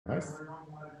Nice.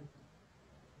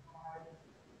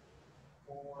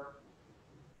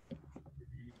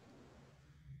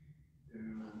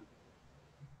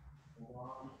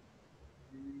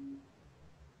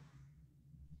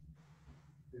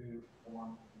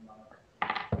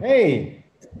 Hey,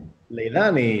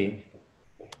 Leilani,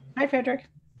 Hi, Fredrik.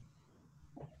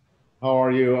 how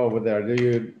are you over there?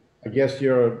 I guess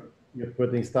you're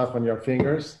putting stuff on your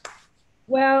fingers?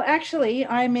 Well, actually,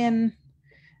 I'm in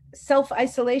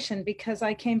self-isolation because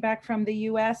I came back from the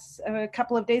US a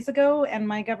couple of days ago, and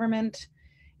my government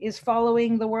is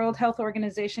following the World Health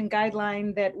Organization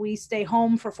guideline that we stay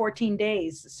home for 14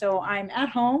 days. So I'm at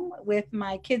home with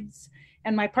my kids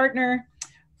and my partner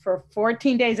for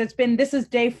 14 days. This is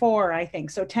day 4, I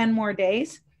think. So 10 more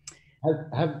days.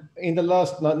 Have in the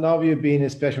last, now you've been a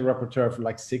special rapporteur for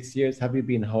like 6 years. Have you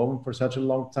been home for such a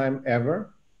long time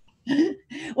ever?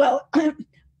 Well,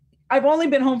 I've only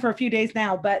been home for a few days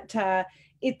now, but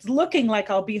it's looking like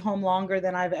I'll be home longer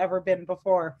than I've ever been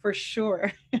before, for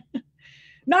sure.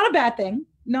 Not a bad thing.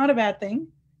 Not a bad thing.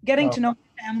 Getting No. to know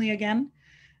my family again.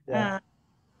 Yeah. Uh,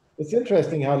 It's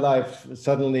interesting how life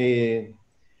suddenly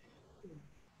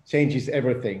changes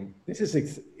everything.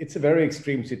 It's a very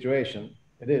extreme situation.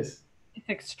 It is. it's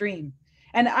extreme,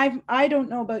 and I don't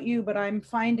know about you, but I'm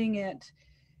finding it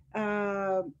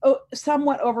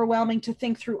somewhat overwhelming to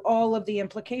think through all of the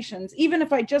implications. Even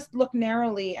if I just look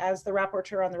narrowly as the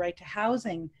rapporteur on the right to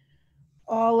housing,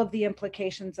 all of the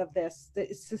implications of this,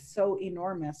 it's just so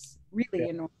enormous, Yeah. really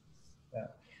enormous. Yeah.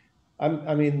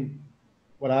 I mean,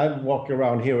 when I walk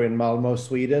around here in Malmo,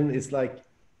 Sweden, it's like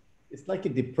a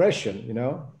depression, you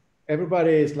know?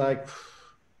 Everybody is like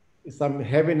some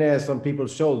heaviness on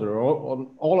people's shoulder, or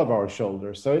on all of our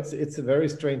shoulders. So it's a very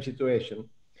strange situation.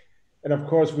 And of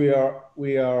course,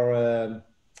 we are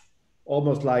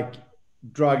almost like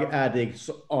drug addicts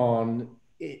on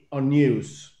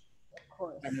news. Of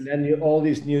course. And then all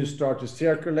these news start to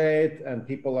circulate, and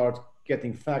people are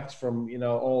getting facts from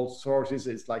all sources.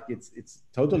 It's like it's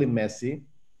totally messy.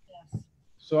 Yes.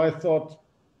 So I thought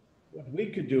what we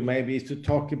could do maybe is to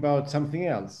talk about something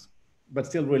else, but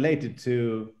still related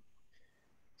to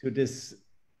this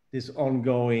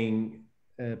ongoing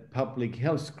public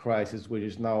health crisis, which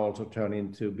is now also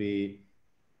turning to be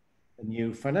a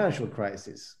new financial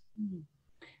crisis. Mhm.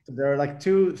 So there are like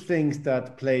two things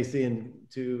that plays in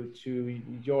to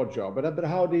your job. But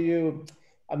how do you?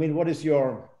 I mean, what is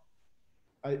your?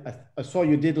 I saw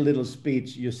you did a little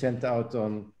speech you sent out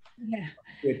on Yeah.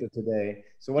 Twitter today.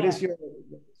 So what Yeah. is your?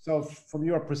 So from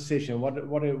your position,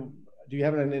 do you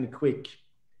have any quick?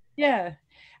 Yeah.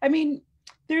 I mean,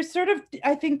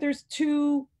 I think there's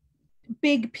two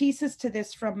big pieces to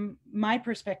this from my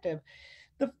perspective.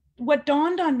 What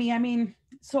dawned on me, I mean,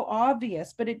 so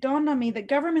obvious, but it dawned on me that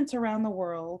governments around the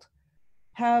world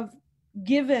have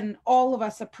given all of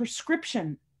us a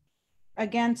prescription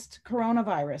against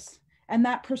coronavirus. And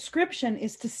that prescription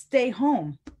is to stay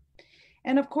home.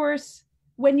 And of course,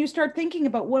 when you start thinking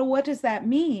about, well, what does that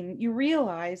mean? You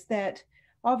realize that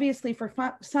obviously for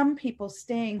some people,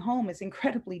 staying home is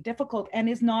incredibly difficult and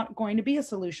is not going to be a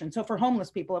solution. So for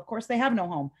homeless people, of course, they have no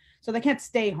home, so they can't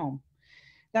stay home.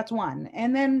 That's one.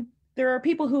 And then there are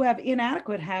people who have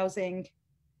inadequate housing,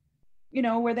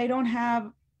 where they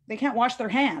can't wash their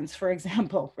hands, for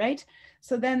example, right?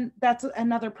 So then that's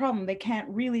another problem. They can't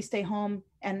really stay home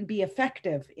and be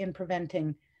effective in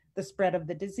preventing the spread of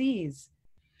the disease.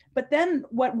 But then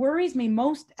what worries me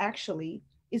most actually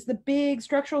is the big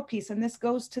structural piece, and this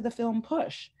goes to the film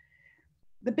Push.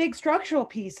 The big structural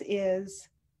piece is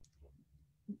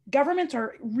governments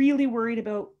are really worried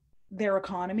about their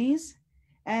economies,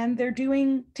 and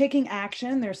taking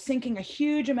action. They're sinking a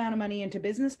huge amount of money into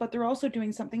business, but they're also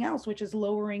doing something else, which is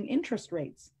lowering interest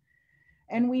rates.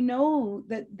 And we know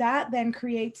that then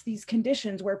creates these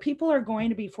conditions where people are going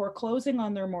to be foreclosing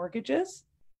on their mortgages.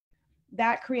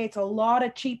 That creates a lot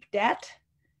of cheap debt,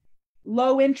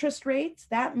 low interest rates.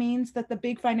 That means that the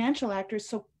big financial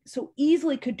actors so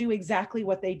easily could do exactly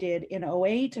what they did in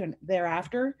 '08 and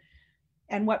thereafter,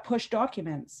 and what Push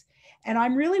documents. And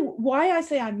why I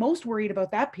say I'm most worried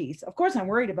about that piece. Of course, I'm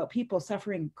worried about people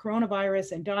suffering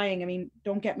coronavirus and dying. I mean,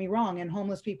 don't get me wrong, and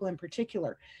homeless people in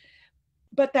particular.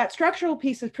 But that structural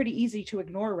piece is pretty easy to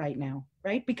ignore right now,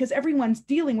 right? Because everyone's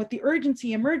dealing with the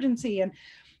urgency, emergency, and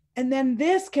then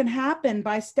this can happen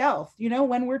by stealth.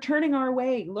 When we're turning our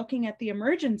way, looking at the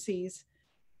emergencies,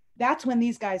 that's when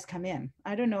these guys come in.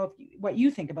 I don't know what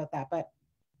you think about that, but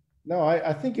No,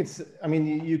 I think I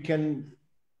mean, you can,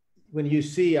 when you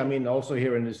see, I mean, also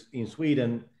here in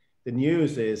Sweden, the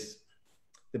news is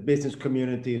the business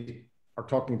community are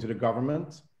talking to the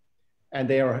government, and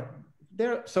they are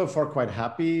they're so far quite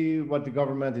happy what the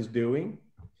government is doing.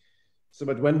 So,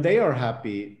 but when they are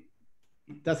happy,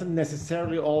 it doesn't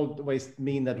necessarily always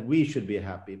mean that we should be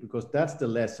happy, because that's the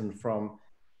lesson from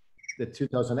the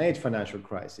 2008 financial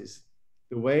crisis.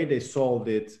 The way they solved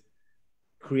it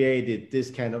created this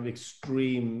kind of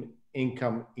extreme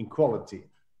income inequality.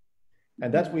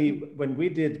 And that when we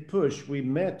did Push, we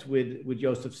met with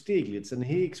Joseph Stiglitz, and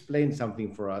he explained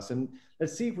something for us. And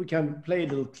let's see if we can play a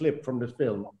little clip from the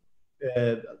film.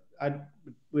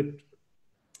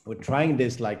 We're trying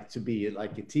this like to be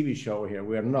like a TV show here.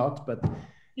 We're not, but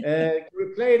we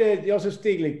play the Joseph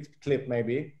Stiglitz clip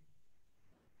maybe.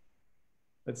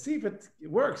 Let's see if it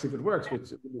works. If it works,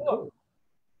 it's really cool.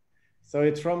 So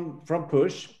it's from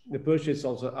Push. The Push is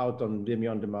also out on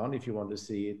Vimeo on demand if you want to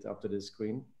see it up to the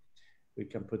screen. We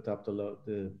can put up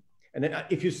the and then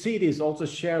if you see this, also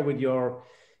share with your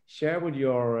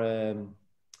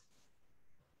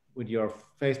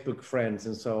Facebook friends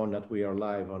and so on that we are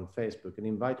live on Facebook, and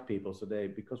invite people today,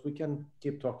 because we can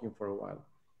keep talking for a while.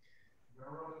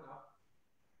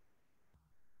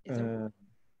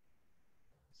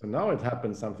 So now it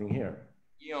happens something here.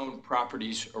 We own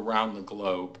properties around the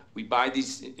globe. We buy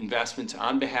these investments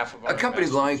on behalf of our A company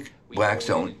like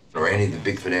Blackstone or any of the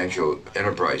big financial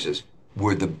enterprises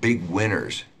were the big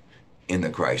winners in the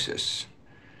crisis.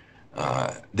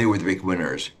 They were the big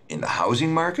winners in the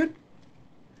housing market.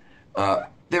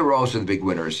 They were also the big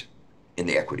winners in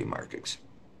the equity markets.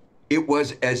 It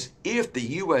was as if the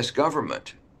US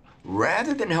government,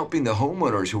 rather than helping the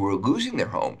homeowners who were losing their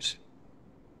homes,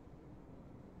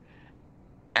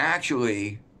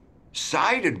 actually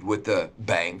sided with the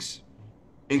banks,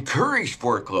 encouraged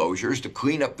foreclosures to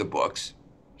clean up the books,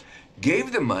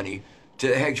 gave the money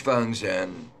to hedge funds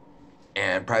and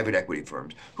private equity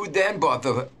firms, who then bought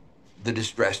the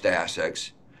distressed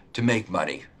assets to make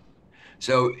money.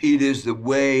 So it is the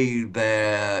way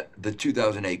that the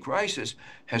 2008 crisis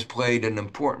has played an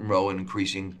important role in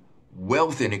increasing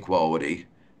wealth inequality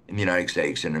in the United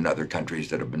States and in other countries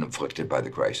that have been afflicted by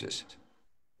the crisis.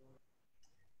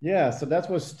 Yeah, so that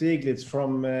was Stiglitz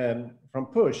from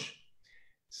Push.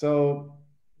 So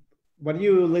when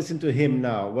you listen to him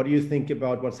now, what do you think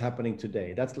about what's happening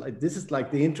today? This is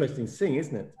like the interesting thing,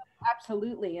 isn't it?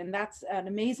 Absolutely, and that's an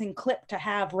amazing clip to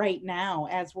have right now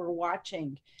as we're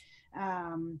watching.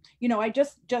 You know, I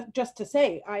just to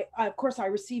say, I of course I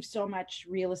receive so much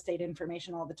real estate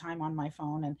information all the time on my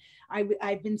phone, and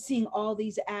I've been seeing all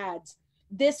these ads.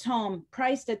 This home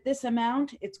priced at this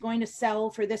amount, it's going to sell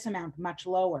for this amount, much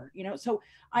lower. You know, so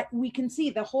we can see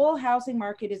the whole housing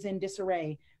market is in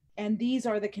disarray, and these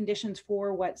are the conditions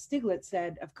for what Stiglitz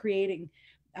said of creating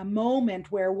a moment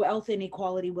where wealth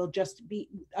inequality will just be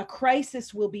a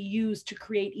crisis, will be used to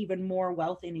create even more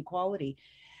wealth inequality.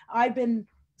 I've been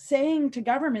saying to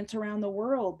governments around the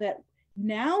world that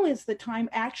now is the time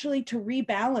actually to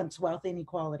rebalance wealth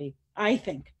inequality. I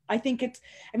think it's,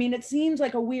 I mean, it seems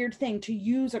like a weird thing to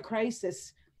use a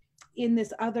crisis in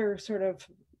this other sort of,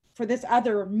 for this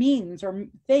other means or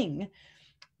thing.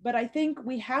 But I think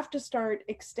we have to start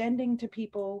extending to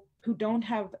people who don't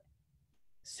have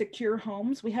secure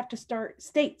homes.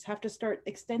 States have to start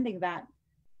extending that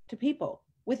to people.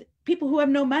 With people who have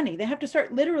no money, they have to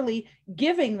start literally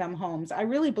giving them homes. I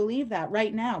really believe that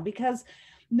right now, because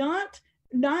not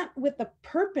with the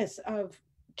purpose of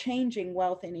changing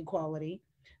wealth inequality,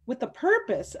 with the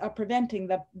purpose of preventing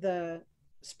the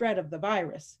spread of the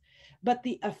virus, but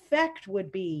the effect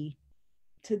would be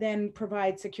to then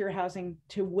provide secure housing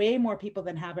to way more people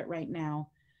than have it right now,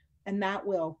 and that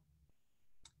will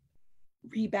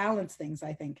rebalance things,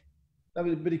 I think.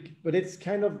 But it's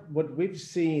kind of what we've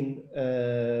seen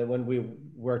when we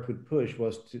worked with Push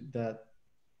was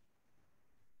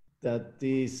that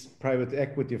these private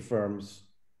equity firms,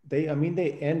 they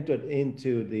entered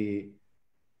into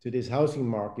this housing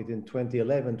market in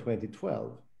 2011,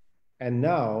 2012, and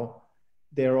now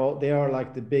they are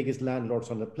like the biggest landlords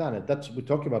on the planet. We're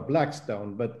talking about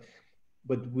Blackstone, but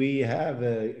we have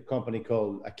a company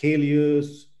called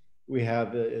Achilles. We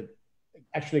have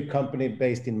actually a company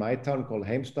based in my town called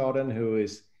Heimstaden, who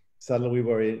is suddenly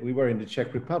we were in the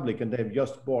Czech Republic, and they've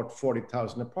just bought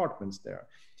 40,000 apartments there.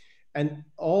 And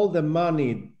all the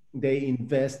money they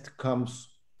invest comes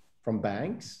from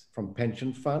banks, from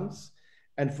pension funds.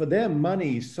 And for them,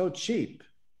 money is so cheap.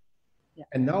 Yeah.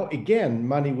 And now again,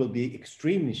 money will be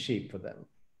extremely cheap for them.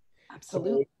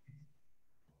 Absolutely.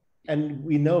 And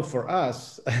we know for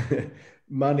us,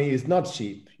 money is not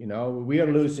cheap. You know, we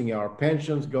are losing our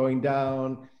pensions going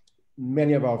down.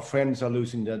 Many of our friends are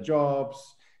losing their jobs.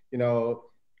 You know,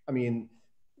 I mean,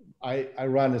 I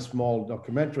run a small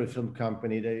documentary film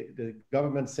company. The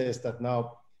government says that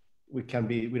now we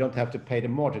don't have to pay the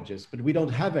mortgages, but we don't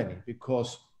have any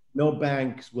because no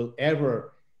banks will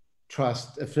ever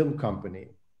trust a film company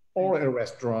or a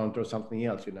restaurant or something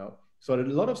else, you know. So a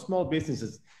lot of small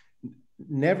businesses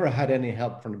never had any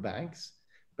help from the banks,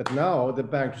 but now the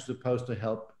banks are supposed to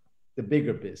help the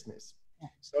bigger business.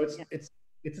 So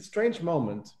it's a strange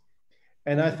moment,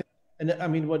 and I think, and I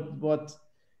mean, what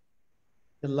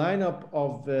the lineup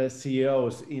of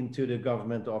CEOs into the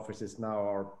government offices now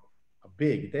are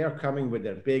big. They are coming with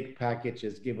their big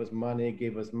packages. Give us money,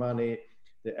 give us money.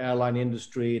 The airline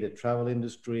industry, the travel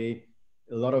industry,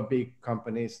 a lot of big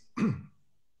companies,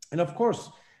 and of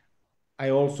course, I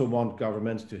also want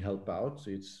governments to help out.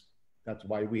 So that's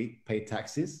why we pay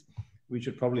taxes. We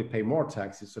should probably pay more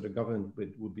taxes so the government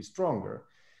would be stronger.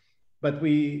 But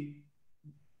the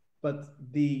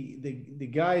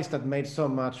guys that made so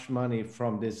much money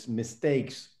from these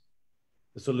mistakes,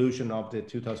 the solution of the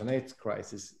 2008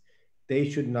 crisis, they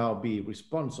should now be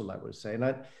responsible, I would say.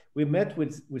 And we met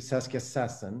with Saskia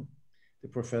Sassen, the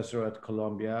professor at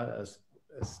Columbia, as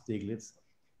Stiglitz,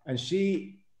 and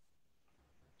she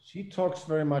talks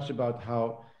very much about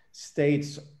how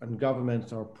states and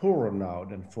governments are poorer now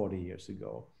than 40 years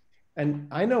ago. And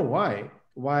I know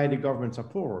why the governments are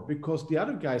poorer, because the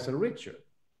other guys are richer.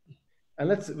 And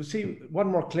let's see one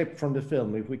more clip from the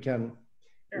film, if we can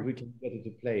get it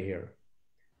to play here.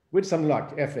 With some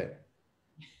luck, Effe.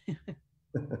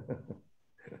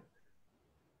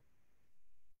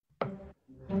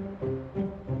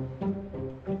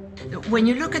 When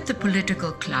you look at the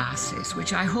political classes,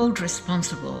 which I hold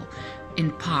responsible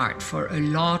in part for a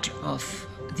lot of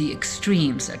the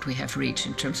extremes that we have reached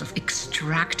in terms of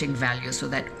extracting value so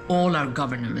that all our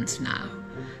governments now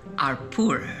are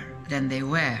poorer than they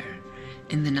were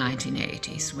in the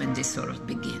 1980s when this sort of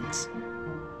begins.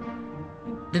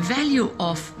 The value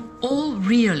of all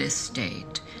real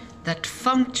estate that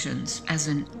functions as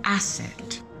an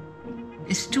asset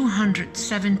is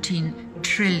 $217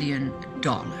 trillion.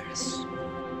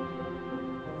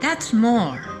 That's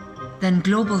more than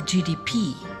global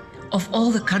GDP of all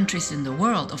the countries in the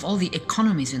world, of all the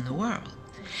economies in the world.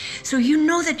 So you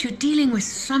know that you're dealing with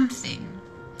something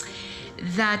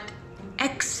that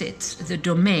exits the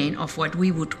domain of what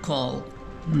we would call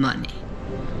money.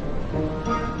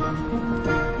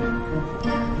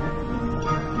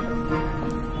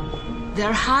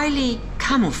 They're highly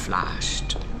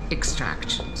camouflaged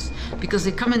extractions because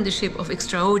they come in the shape of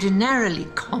extraordinarily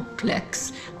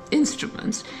complex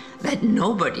instruments that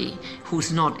nobody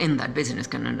who's not in that business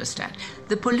can understand.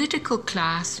 The political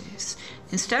classes,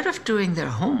 instead of doing their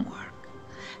homework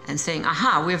and saying,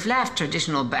 aha, we've left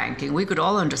traditional banking, we could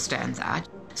all understand that,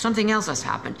 something else has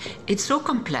happened. It's so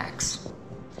complex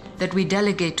that we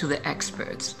delegate to the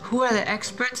experts. Who are the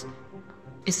experts?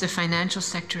 It's the financial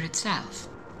sector itself.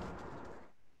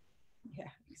 Yeah,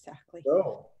 exactly.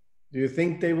 So, do you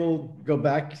think they will go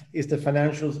back? Is the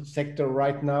financial sector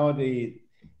right now the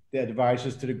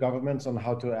advisors to the governments on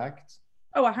how to act?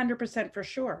 Oh, 100% for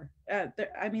sure.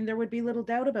 I mean, there would be little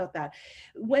doubt about that.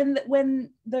 When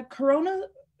the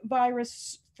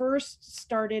coronavirus first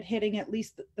started hitting at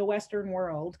least the Western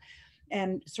world,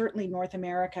 and certainly North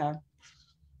America,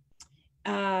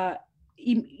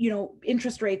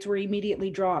 interest rates were immediately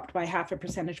dropped by 0.5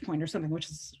 percentage point or something, which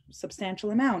is a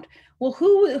substantial amount. Well,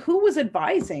 who was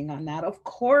advising on that? Of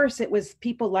course, it was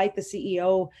people like the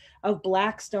CEO of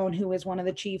Blackstone, who is one of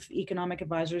the chief economic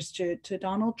advisors to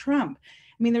Donald Trump.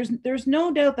 I mean, there's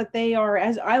no doubt that they are,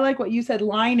 as I like what you said,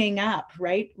 lining up,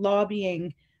 right?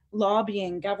 Lobbying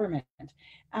government.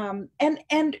 And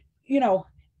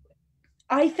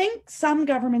I think some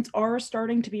governments are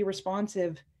starting to be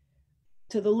responsive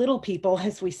to the little people,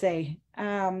 as we say.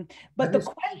 But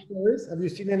have you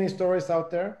seen any stories out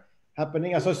there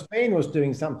happening? I saw Spain was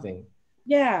doing something.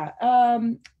 Yeah,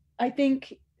 I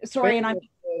think, Spain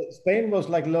was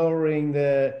like lowering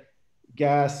the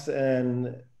gas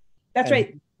and... That's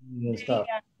right. And stuff.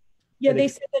 Yeah, they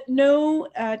said that no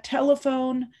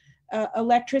telephone,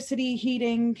 electricity,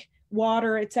 heating,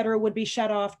 water, et cetera, would be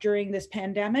shut off during this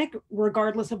pandemic,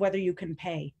 regardless of whether you can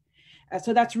pay.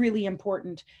 So that's really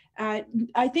important.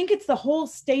 I think it's the whole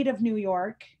state of New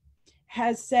York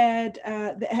has said,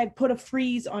 had put a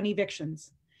freeze on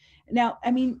evictions. Now,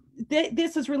 I mean,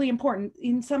 this is really important.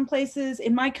 In some places,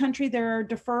 in my country, there are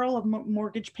deferral of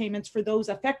mortgage payments for those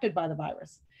affected by the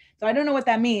virus. So I don't know what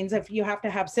that means, if you have to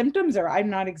have symptoms, or I'm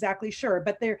not exactly sure,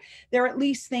 but they're at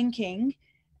least thinking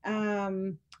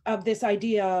of this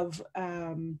idea of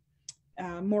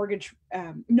mortgage,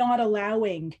 not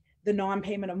allowing the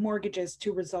non-payment of mortgages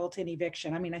to result in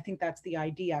eviction. I mean, I think that's the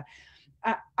idea.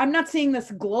 I'm not seeing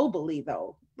this globally,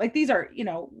 though. Like these are, you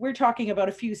know, we're talking about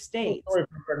a few states. Story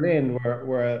from Berlin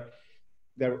where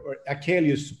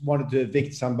Akelius wanted to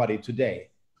evict somebody today.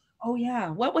 Oh yeah,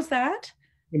 what was that?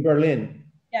 In Berlin.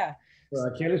 Yeah. So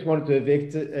Akelius wanted to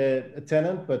evict a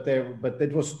tenant, but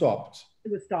it was stopped.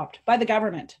 It was stopped by the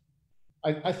government.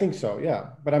 I think so, yeah.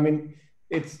 But I mean,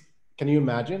 can you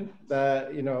imagine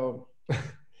that, you know?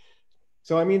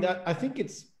 So I mean, I think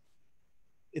it's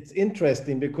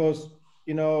interesting because,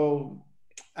 you know,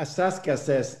 as Saskia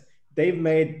says, they've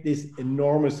made this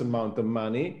enormous amount of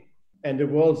money and the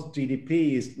world's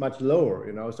GDP is much lower,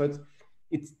 you know. So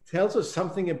it tells us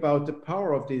something about the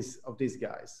power of these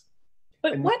guys.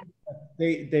 But and what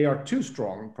they are too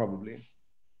strong, probably.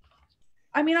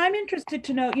 I mean, I'm interested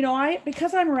to know, you know,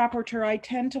 because I'm a rapporteur, I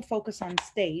tend to focus on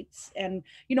states. And,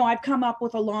 you know, I've come up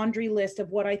with a laundry list of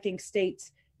what I think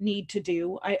states need to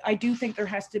do. I do think there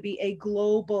has to be a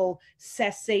global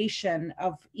cessation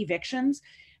of evictions,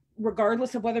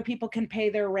 regardless of whether people can pay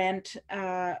their rent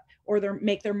or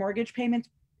make their mortgage payments.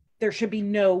 There should be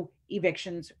no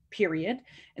evictions, period.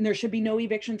 And there should be no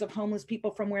evictions of homeless people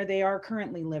from where they are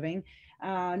currently living.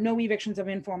 No evictions of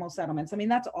informal settlements. I mean,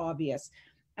 that's obvious.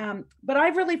 But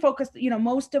I've really focused, you know,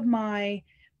 most of my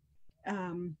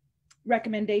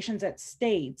recommendations at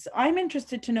states. I'm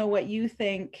interested to know what you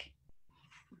think.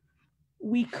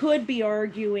 We could be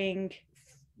arguing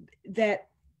that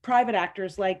private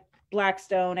actors like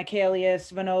Blackstone,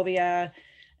 Akelius, Vonovia,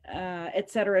 et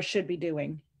cetera, should be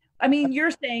doing. I mean, you're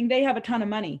saying they have a ton of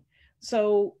money.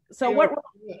 So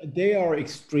they are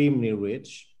extremely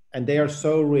rich, and they are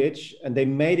so rich, and they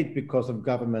made it because of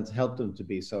governments helped them to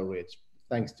be so rich,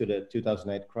 thanks to the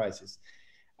 2008 crisis.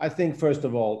 I think, first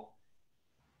of all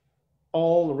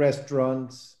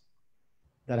restaurants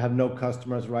that have no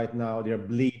customers right now, they're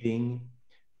bleeding.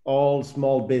 All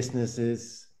small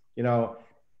businesses, you know,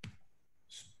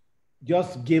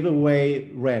 just give away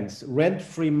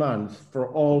rent-free months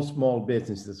for all small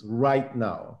businesses right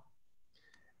now.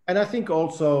 And I think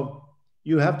also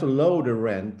you have to lower the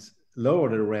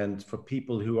rent for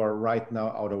people who are right now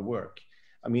out of work.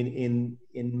 I mean,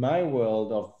 in my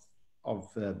world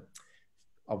of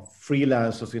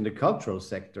freelancers in the cultural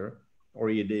sector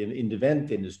or in the event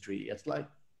industry,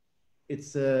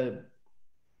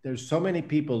 there's so many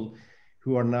people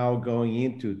who are now going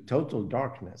into total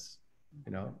darkness,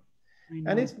 you know.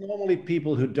 And it's normally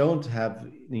people who don't have,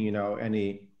 you know,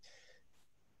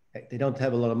 they don't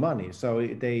have a lot of money. So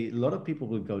a lot of people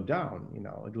will go down, you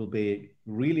know. It will be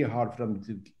really hard for them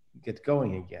to get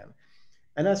going again.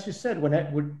 And as you said,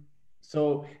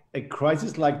 so a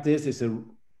crisis like this is a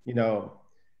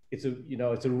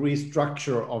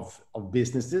restructure of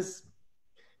businesses.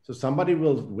 So somebody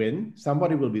will win,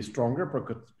 somebody will be stronger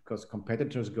because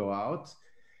competitors go out.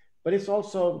 But it's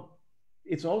also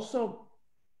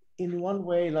in one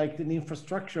way like an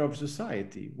infrastructure of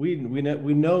society. We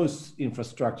know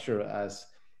infrastructure as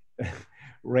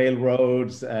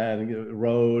railroads and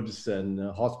roads and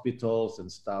hospitals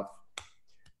and stuff.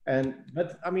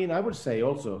 But I mean, I would say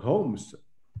also homes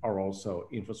are also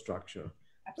infrastructure.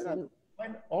 Absolutely.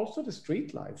 And also the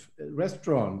street life,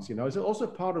 restaurants, you know, is also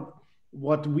part of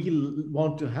what we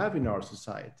want to have in our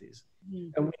societies.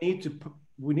 Mm. And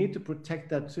we need to protect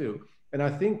that too. And I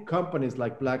think companies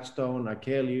like Blackstone,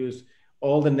 Akelius,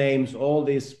 all the names, all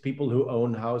these people who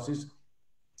own houses,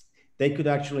 they could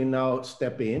actually now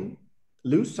step in,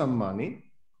 lose some money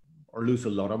or lose a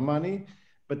lot of money,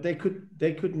 but they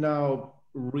could now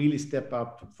really step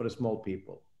up for the small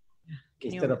people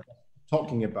instead of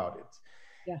talking about it.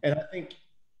 Yeah. And I think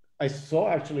I saw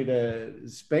actually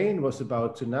Spain was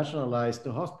about to nationalize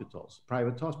the hospitals,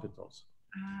 private hospitals.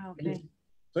 Ah, okay.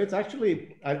 So it's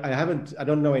actually, I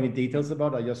don't know any details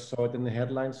about it. I just saw it in the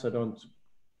headlines, so don't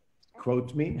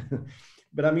quote me.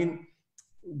 But I mean,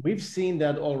 we've seen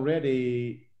that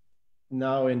already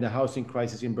now in the housing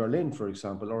crisis in Berlin, for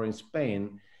example, or in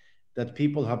Spain, that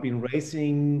people have been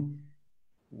raising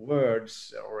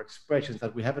words or expressions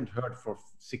that we haven't heard for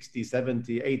 60,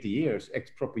 70, 80 years,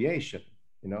 expropriation,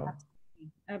 you know?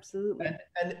 Absolutely.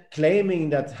 And claiming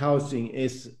that housing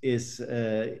is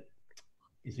a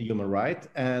human right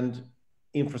and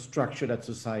infrastructure that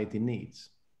society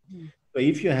needs. Mm. So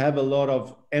if you have a lot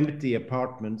of empty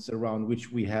apartments around,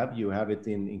 which you have it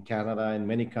in Canada and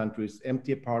many countries,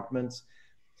 empty apartments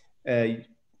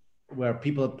where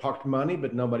people have parked money,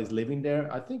 but nobody's living there,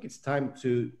 I think it's time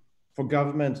for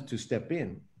government to step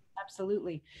in.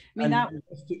 Absolutely. I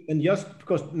mean, just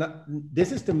because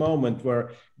this is the moment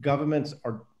where governments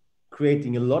are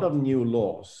creating a lot of new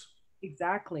laws.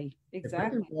 Exactly.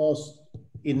 Laws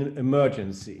in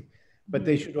emergency, but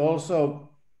they should also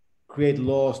create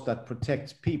laws that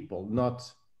protect people,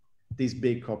 not these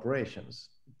big corporations.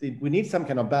 we need some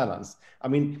kind of balance. I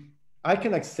mean, I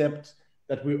can accept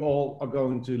that we all are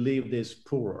going to leave this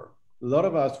poorer. A lot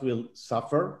of us will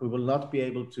suffer. We will not be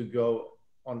able to go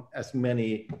on as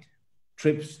many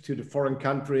trips to the foreign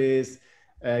countries.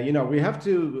 You know, we have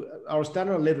to, our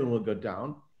standard of living will go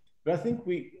down. But I think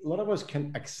a lot of us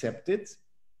can accept it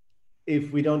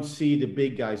if we don't see the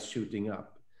big guys shooting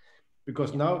up.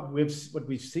 Because now what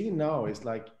we've seen now is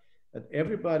like that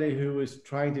everybody who is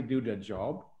trying to do their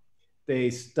job, they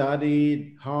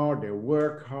study hard, they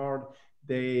work hard,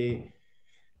 they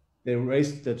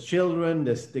raise the children,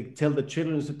 they tell the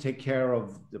children to take care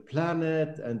of the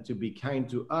planet and to be kind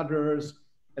to others.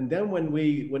 And then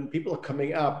when people are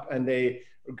coming up and they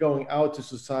are going out to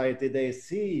society, they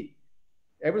see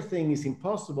everything is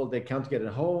impossible, they can't get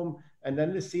it home, and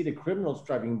then they see the criminals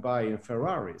driving by in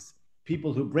Ferraris,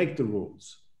 people who break the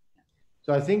rules.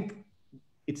 So I think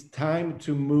it's time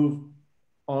to move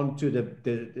on to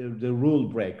the rule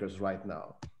breakers right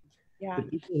now. Yeah. The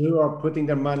people who are putting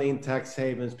their money in tax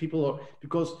havens,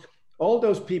 because all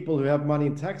those people who have money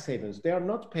in tax havens, they're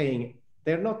not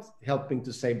helping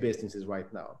to save businesses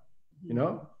right now, you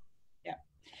know? Yeah.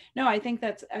 No, I think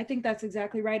that's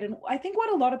exactly right. And I think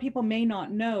what a lot of people may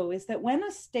not know is that when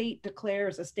a state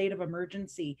declares a state of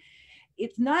emergency,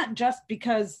 it's not just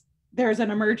because there's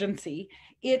an emergency.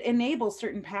 It enables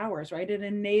certain powers, right? It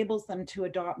enables them to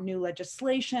adopt new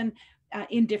legislation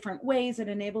in different ways. It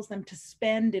enables them to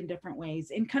spend in different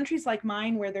ways. In countries like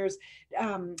mine, where there's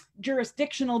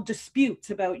jurisdictional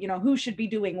disputes about, you know, who should be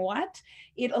doing what,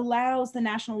 it allows the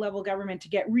national level government to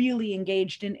get really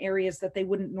engaged in areas that they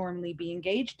wouldn't normally be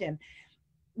engaged in.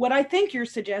 What I think you're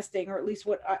suggesting, or at least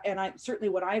certainly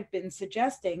what I've been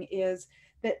suggesting, is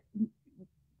that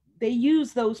they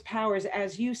use those powers,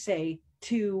 as you say,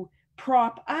 to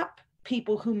prop up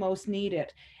people who most need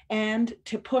it and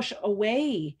to push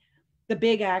away the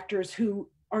big actors who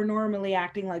are normally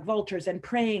acting like vultures and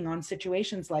preying on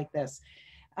situations like this.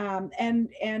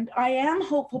 And I am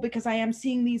hopeful, because I am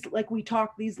seeing these, like we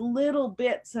talk, these little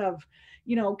bits of,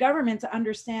 you know, government to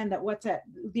understand that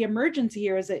the emergency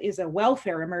here is a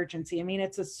welfare emergency. I mean,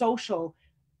 it's a social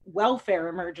welfare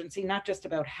emergency, not just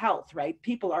about health, right?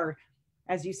 People are,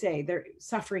 as you say, they're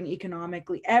suffering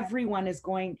economically.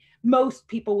 Most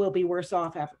people will be worse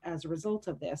off as a result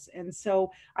of this. And so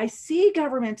I see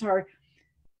governments are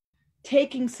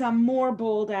taking some more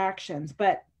bold actions,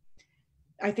 but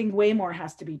I think way more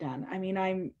has to be done. I mean,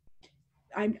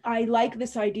 I like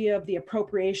this idea of the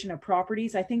appropriation of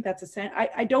properties. I think that's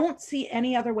I don't see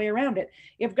any other way around it.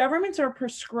 If governments are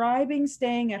prescribing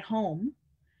staying at home,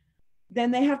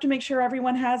 then they have to make sure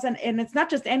everyone has and it's not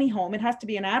just any home, it has to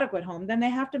be an adequate home. Then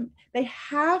they have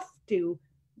to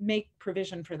make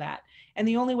provision for that. And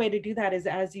the only way to do that is,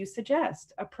 as you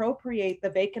suggest, appropriate the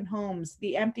vacant homes,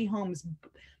 the empty homes.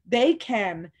 They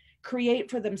can create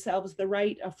for themselves the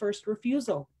right of first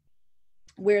refusal,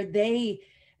 where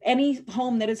any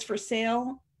home that is for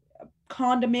sale,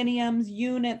 condominiums,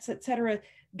 units, etc.,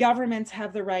 governments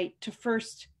have the right to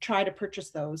first try to purchase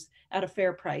those at a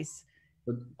fair price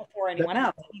before anyone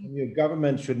else. Your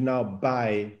government should now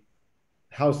buy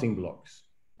housing blocks.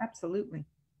 Absolutely.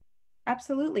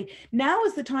 Absolutely. Now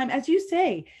is the time, as you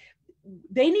say,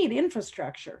 they need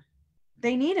infrastructure.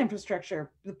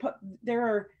 There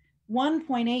are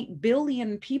 1.8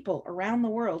 billion people around the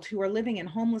world who are living in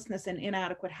homelessness and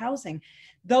inadequate housing.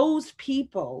 Those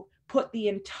people put the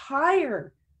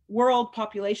entire world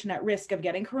population at risk of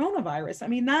getting coronavirus. I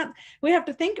mean, we have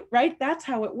to think, right? That's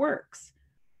how it works.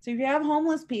 So if you have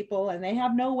homeless people and they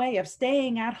have no way of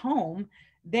staying at home,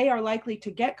 they are likely to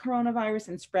get coronavirus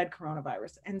and spread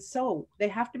coronavirus. And so they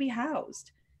have to be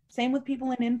housed. Same with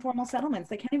people in informal settlements.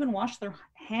 They can't even wash their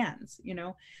hands, you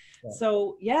know? Yeah.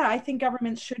 So yeah, I think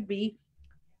governments should be,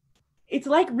 it's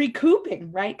like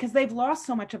recouping, right? Because they've lost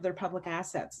so much of their public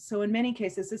assets. So in many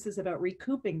cases, this is about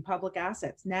recouping public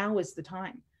assets. Now is the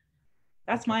time.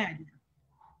 That's my idea.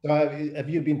 So have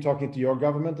you been talking to your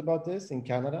government about this in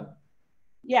Canada?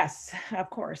 Yes, of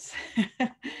course.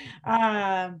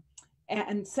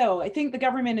 And so I think the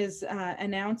government is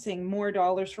announcing more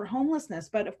dollars for homelessness.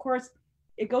 But of course,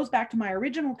 it goes back to my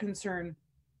original concern.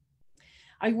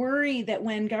 I worry that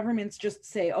when governments just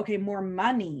say, okay, more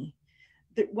money,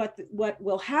 that what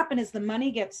will happen is the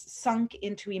money gets sunk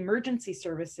into emergency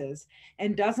services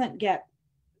and doesn't get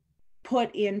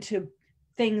put into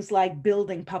things like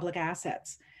building public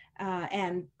assets,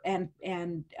 and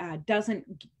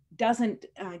doesn't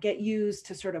get used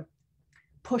to sort of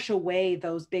push away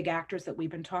those big actors that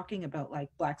we've been talking about, like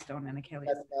Blackstone and Achilles.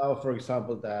 Now, for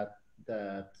example, that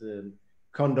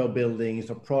condo buildings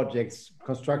or projects,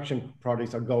 construction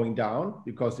projects are going down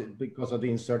because of the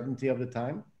uncertainty of the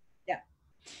time. Yeah.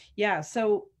 Yeah,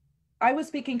 so I was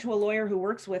speaking to a lawyer who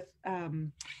works with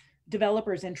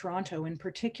developers in Toronto in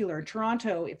particular.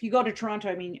 Toronto, if you go to Toronto,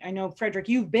 I mean, I know, Fredrik,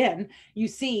 you've been, you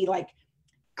see like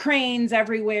cranes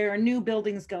everywhere, new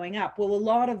buildings going up. Well, a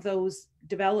lot of those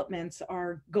developments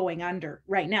are going under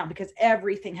right now because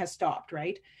everything has stopped,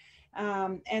 right?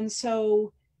 And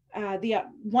so the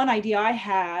one idea I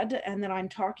had, and that I'm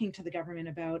talking to the government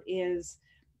about, is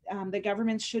the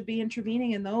governments should be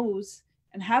intervening in those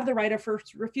and have the right of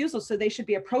first refusal. So they should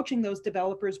be approaching those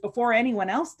developers before anyone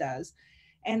else does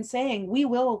and saying, we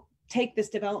will take this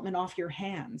development off your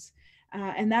hands.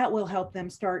 And that will help them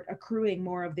start accruing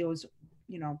more of those,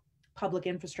 you know, public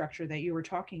infrastructure that you were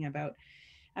talking about.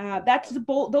 That's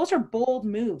those are bold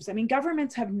moves. I mean,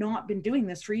 governments have not been doing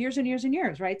this for years and years and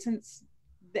years, right? Since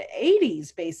the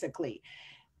 80s, basically.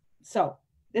 So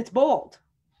it's bold.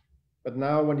 But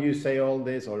now when you say all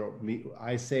this, or me,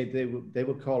 I say they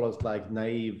will call us like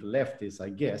naive leftists, I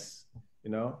guess, you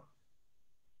know?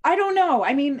 I don't know.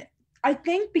 I mean, I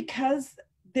think because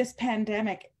this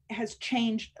pandemic has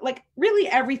changed, like really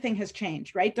everything has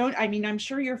changed, right? I'm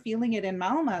sure you're feeling it in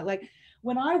Malmö. Like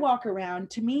when I walk around,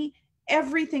 to me,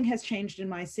 everything has changed in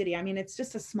my city. I mean, it's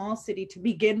just a small city to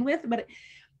begin with, but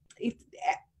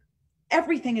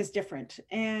everything is different.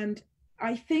 And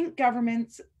I think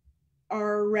governments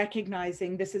are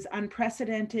recognizing this is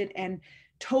unprecedented and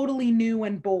totally new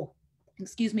and bold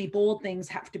things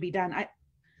have to be done.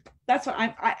 That's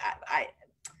what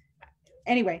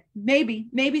anyway,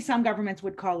 maybe some governments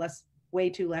would call us way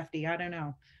too lefty. I don't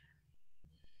know.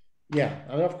 Yeah,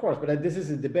 I mean, of course, but this is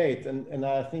a debate. And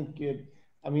I think,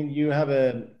 you have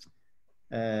a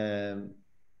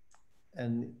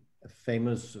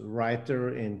famous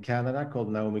writer in Canada called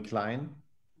Naomi Klein.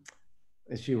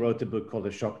 She wrote a book called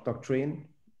The Shock Doctrine,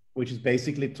 which is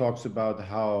basically talks about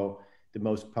how the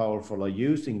most powerful are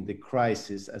using the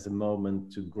crisis as a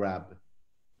moment to grab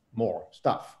more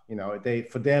stuff. You know,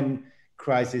 for them,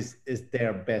 crisis is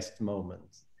their best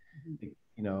moment. Mm-hmm.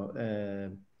 You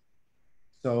know,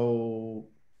 so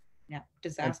yeah,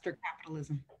 disaster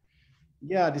capitalism.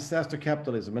 Yeah, disaster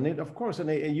capitalism, and of course, and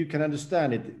you can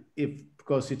understand it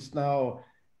because it's now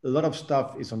a lot of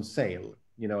stuff is on sale.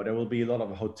 You know, there will be a lot of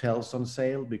hotels on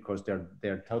sale because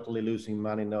they're totally losing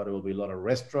money now. There will be a lot of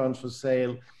restaurants for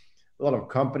sale, a lot of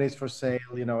companies for sale.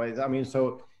 You know, I mean,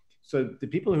 so the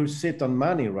people who sit on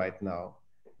money right now,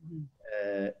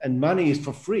 and money is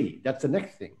for free. That's the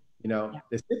next thing. You know, yeah.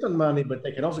 They sit on money, but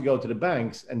they can also go to the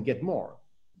banks and get more.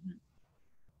 Mm-hmm.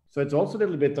 So it's also a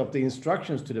little bit of the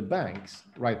instructions to the banks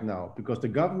right now, because the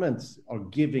governments are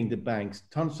giving the banks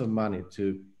tons of money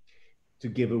to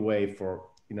give away for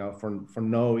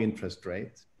no interest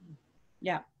rate.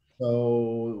 Yeah.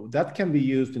 So that can be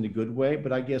used in a good way,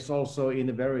 but I guess also in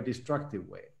a very destructive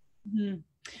way. Mm-hmm.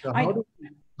 So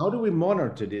how do we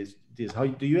monitor this?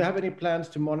 Do you have any plans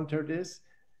to monitor this?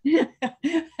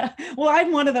 Well,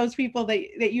 I'm one of those people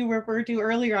that you referred to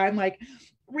earlier. I'm like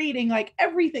reading like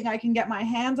everything I can get my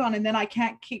hands on, and then I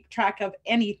can't keep track of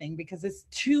anything because it's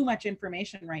too much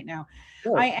information right now.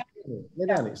 Sure.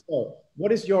 Leilani, so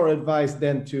what is your advice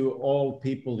then to all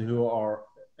people who are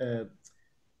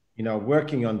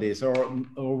working on this or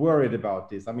worried about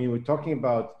this? I mean, we're talking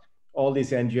about all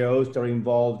these NGOs that are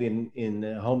involved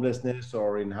in homelessness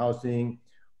or in housing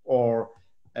or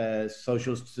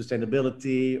social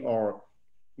sustainability, or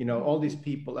all these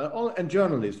people and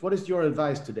journalists. What is your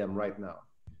advice to them right now?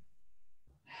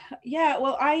 Yeah,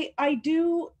 well, I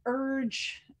do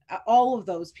urge all of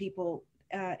those people,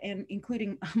 and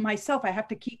including myself, I have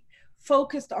to keep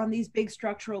focused on these big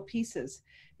structural pieces,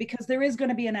 because there is going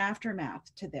to be an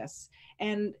aftermath to this.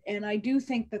 And I do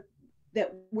think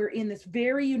that we're in this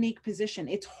very unique position.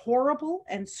 It's horrible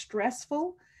and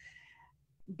stressful,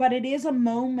 but it is a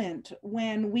moment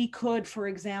when we could, for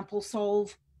example,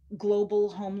 solve global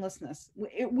homelessness.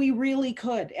 We really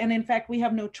could. And in fact, we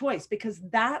have no choice, because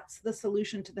that's the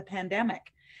solution to the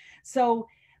pandemic.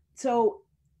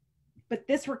 But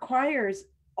this requires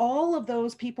all of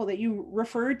those people that you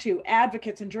referred to,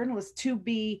 advocates and journalists, to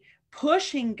be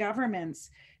pushing governments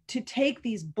to take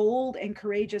these bold and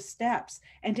courageous steps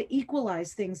and to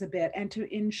equalize things a bit, and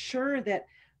to ensure that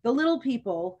the little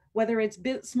people, whether it's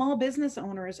small business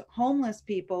owners, homeless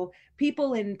people,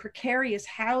 people in precarious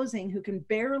housing who can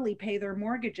barely pay their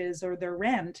mortgages or their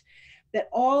rent,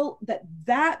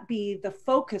 that be the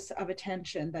focus of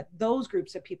attention, that those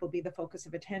groups of people be the focus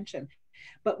of attention.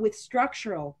 But with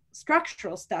structural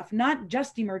stuff, not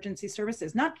just emergency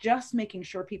services, not just making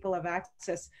sure people have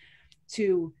access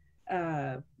to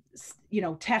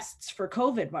tests for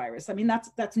COVID virus. I mean,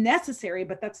 that's necessary,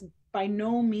 but that's by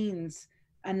no means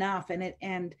enough.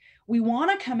 And we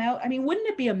want to come out. I mean, wouldn't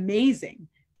it be amazing?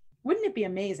 Wouldn't it be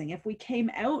amazing if we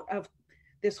came out of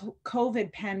this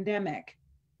COVID pandemic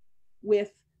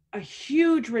with a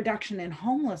huge reduction in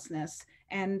homelessness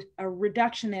and a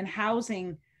reduction in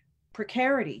housing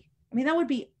precarity? I mean, that would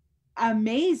be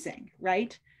amazing,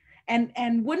 right?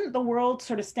 And wouldn't the world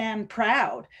sort of stand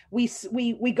proud? We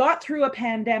got through a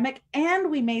pandemic and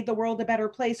we made the world a better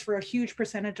place for a huge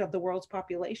percentage of the world's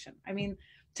population. I mean,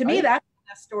 to me, that's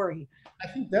a story. I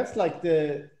think that's like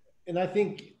and I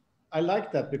think I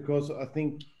like that, because I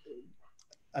think,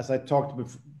 as I talked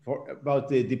before about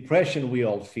the depression we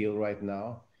all feel right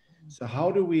now. So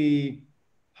how do we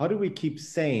keep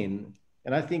sane?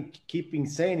 And I think keeping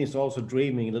sane is also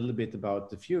dreaming a little bit about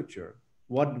the future.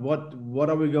 What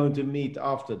are we going to meet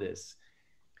after this?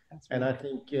 Right. And I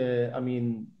think, I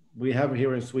mean, we have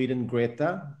here in Sweden,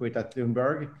 Greta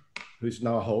Thunberg, who's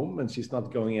now home and she's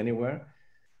not going anywhere.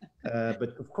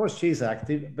 But of course she's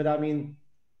active. But I mean,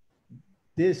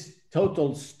 this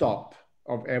total stop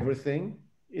of everything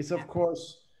is, of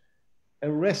course,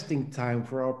 a resting time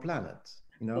for our planet.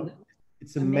 You know,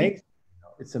 it's amazing.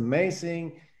 It's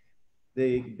amazing.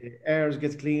 The air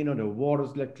gets cleaner, the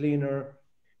waters get cleaner.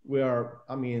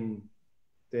 I mean,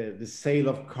 the sale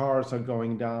of cars are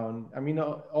going down. I mean,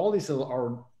 all these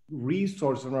are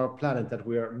resources on our planet that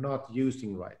we are not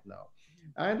using right now.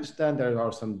 I understand there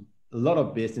are a lot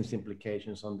of business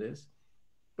implications on this,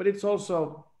 but it's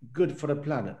also good for the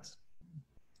planet.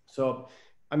 So,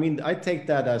 I mean, I take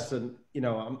that as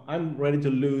I'm ready to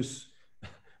lose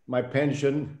my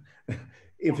pension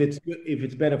if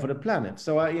it's better for the planet.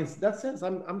 So in that sense,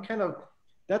 I'm kind of,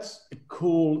 that's a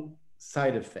cool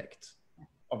side effect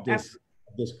of this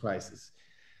crisis.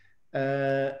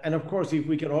 And of course, if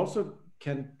we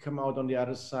can come out on the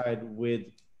other side with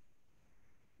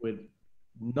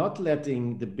not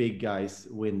letting the big guys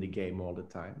win the game all the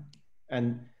time,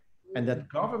 and that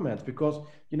government, because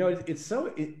it's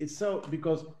so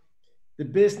because the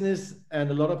business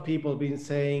and a lot of people have been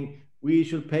saying we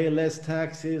should pay less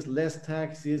taxes,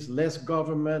 less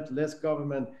government,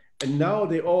 and now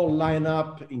they all line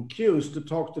up in queues to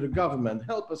talk to the government.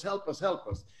 Help us.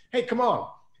 Hey, come on.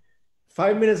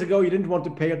 5 minutes ago, you didn't want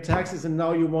to pay your taxes, and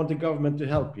now you want the government to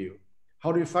help you.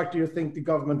 How do you think the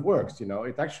government works?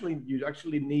 You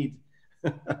actually need,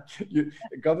 the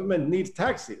government needs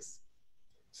taxes.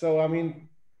 So, I mean,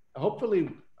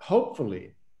 hopefully,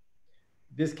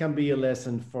 this can be a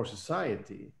lesson for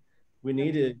society. We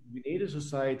need a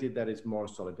society that is more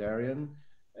solidarian,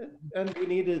 and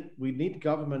we need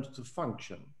government to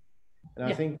function. And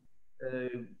I think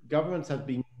governments have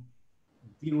been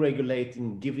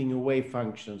deregulating, giving away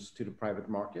functions to the private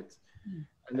market,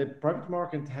 and the private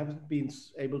market haven't been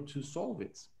able to solve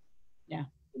it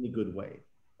in a good way.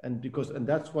 And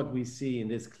that's what we see in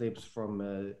these clips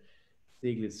from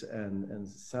Stiglitz and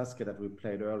Saskia that we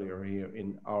played earlier here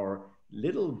in our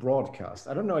little broadcast.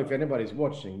 I don't know if anybody's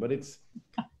watching, but it's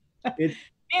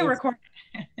recorded.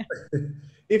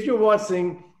 If you're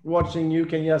watching, you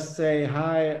can just say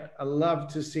hi. I love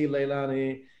to see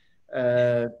Leilani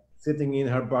sitting in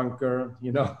her bunker,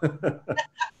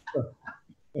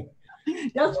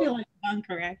 Does feel like a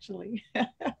bunker, actually. Our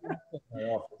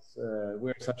office.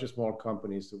 We're such a small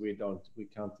company, so we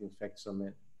can't infect so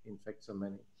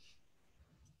many.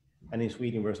 And in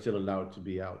Sweden, we're still allowed to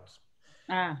be out.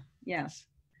 Yes.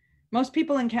 Most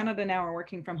people in Canada now are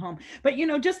working from home. But,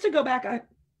 just to go back,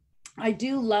 I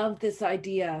do love this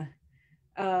idea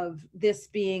of this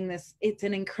being it's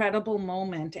an incredible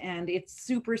moment, and it's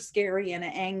super scary and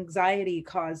anxiety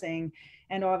causing.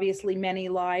 And obviously many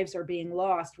lives are being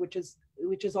lost, which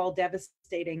is all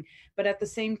devastating. But at the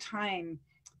same time,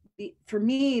 for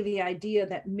me, the idea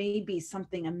that maybe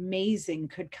something amazing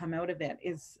could come out of it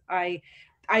is,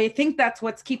 I think that's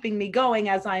what's keeping me going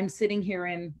as I'm sitting here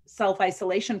in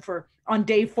self-isolation on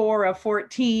day 4 of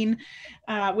 14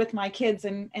 with my kids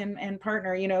and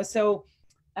partner, so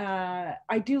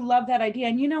I do love that idea.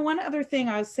 And one other thing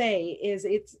I'll say is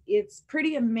it's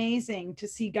pretty amazing to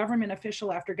see government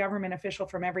official after government official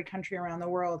from every country around the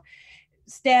world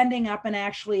standing up and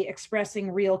actually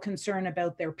expressing real concern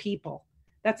about their people.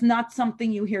 That's not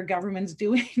something you hear governments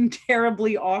doing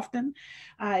terribly often.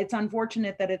 It's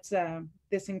unfortunate that it's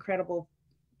this incredible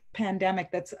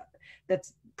pandemic that's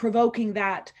provoking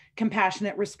that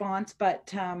compassionate response.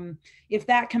 But if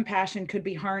that compassion could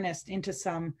be harnessed into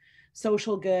some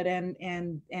social good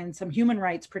and some human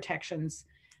rights protections,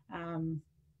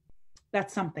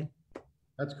 that's something.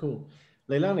 That's cool.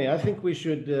 Leilani, I think we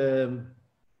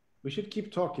should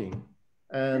keep talking.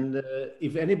 And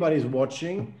if anybody's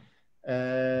watching,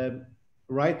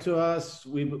 write to us.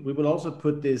 We will also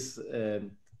put this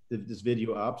this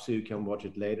video up so you can watch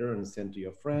it later and send to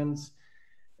your friends.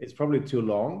 It's probably too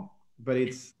long, but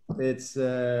it's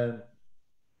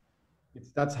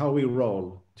that's how we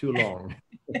roll. Too long.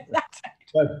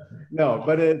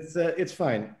 But it's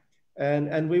fine.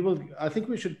 And we will. I think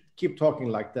we should keep talking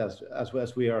like this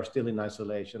as we are still in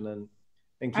isolation and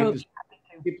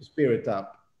keep the spirit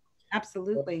up.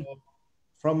 Absolutely.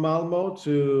 From Malmo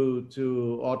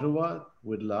to Ottawa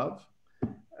with love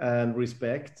and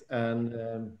respect,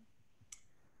 and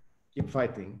keep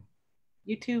fighting.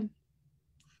 You too.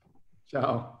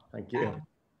 Ciao. Thank you.